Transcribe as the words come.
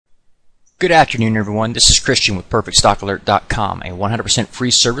Good afternoon, everyone. This is Christian with PerfectStockAlert.com, a 100%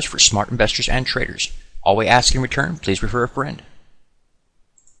 free service for smart investors and traders. All we ask in return, please refer a friend.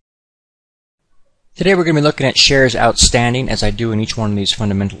 Today we're going to be looking at shares outstanding. As I do in each one of these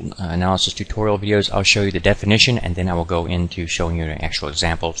fundamental analysis tutorial videos, I'll show you the definition and then I will go into showing you the actual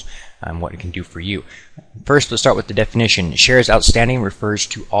examples and what it can do for you. First, let's start with the definition. Shares outstanding refers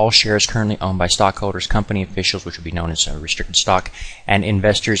to all shares currently owned by stockholders, company officials, which would be known as restricted stock, and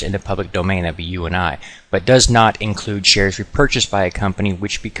investors in the public domain, that would be you and I, but does not include shares repurchased by a company,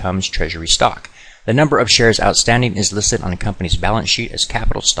 which becomes treasury stock. The number of shares outstanding is listed on a company's balance sheet as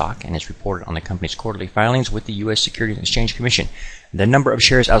capital stock and is reported on the company's quarterly filings with the U.S. Securities and Exchange Commission. The number of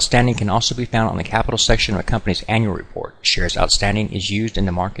shares outstanding can also be found on the capital section of a company's annual report. Shares outstanding is used in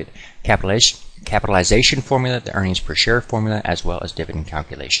the market capitalization formula, the earnings per share formula, as well as dividend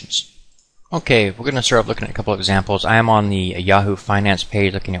calculations. Okay, we're going to start off looking at a couple of examples. I am on the Yahoo Finance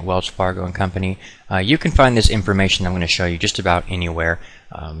page looking at Wells Fargo and Company. You can find this information I'm going to show you just about anywhere.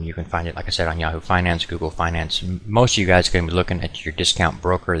 You can find it, like I said, on Yahoo Finance, Google Finance. Most of you guys are going to be looking at your discount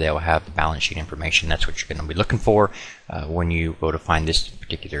broker. They'll have the balance sheet information. That's what you're going to be looking for when you go to find this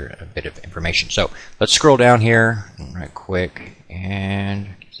particular bit of information. So let's scroll down here right quick and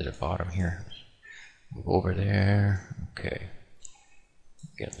get to the bottom here. Move over there. Okay.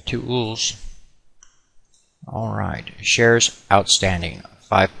 Get the tools. All right, shares outstanding,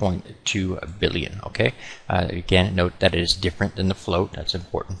 5.2 billion. Okay, again, note that it is different than the float. That's an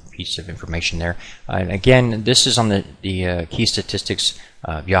important piece of information there. Again, this is on the key statistics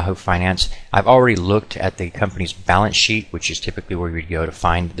of Yahoo Finance. I've already looked at the company's balance sheet, which is typically where you'd go to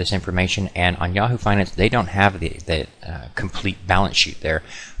find this information. And on Yahoo Finance, they don't have the complete balance sheet there.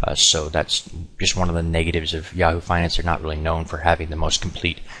 So that's just one of the negatives of Yahoo Finance. They're not really known for having the most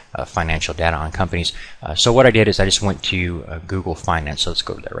complete financial data on companies. So what I did is I just went to Google Finance. So let's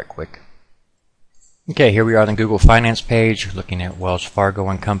go to that right quick. Okay, here we are on the Google Finance page, looking at Wells Fargo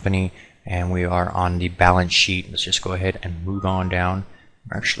and Company, and we are on the balance sheet. Let's just go ahead and move on down.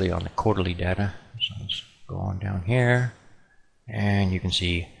 We're actually on the quarterly data. So let's go on down here, and you can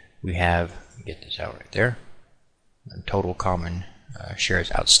see we have, get this out right there, the total common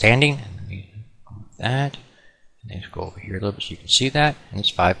shares outstanding. And let me move that. And let's go over here a little bit so you can see that, and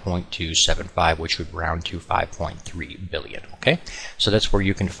it's 5.275, which would round to 5.3 billion. Okay, so that's where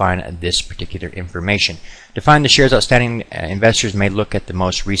you can find this particular information. To find the shares outstanding, investors may look at the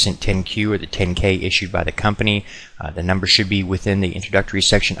most recent 10Q or the 10K issued by the company. The number should be within the introductory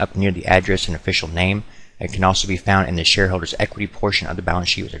section up near the address and official name. It can also be found in the shareholders' equity portion of the balance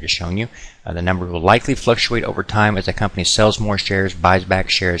sheet, which I've just shown you. The number will likely fluctuate over time as the company sells more shares, buys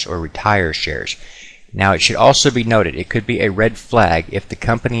back shares, or retires shares. Now, it should also be noted, it could be a red flag if the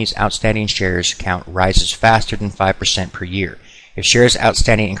company's outstanding shares count rises faster than 5% per year. If shares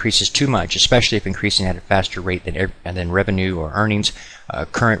outstanding increases too much, especially if increasing at a faster rate than revenue or earnings,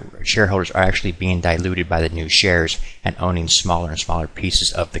 current shareholders are actually being diluted by the new shares and owning smaller and smaller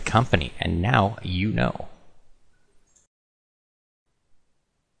pieces of the company. And now you know.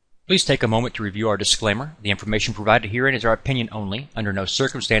 Please take a moment to review our disclaimer. The information provided herein is our opinion only. Under no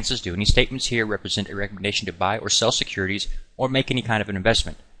circumstances do any statements here represent a recommendation to buy or sell securities or make any kind of an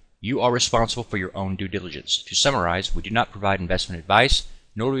investment. You are responsible for your own due diligence. To summarize, we do not provide investment advice,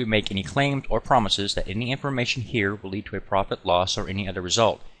 nor do we make any claims or promises that any information here will lead to a profit, loss, or any other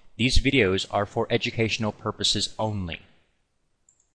result. These videos are for educational purposes only.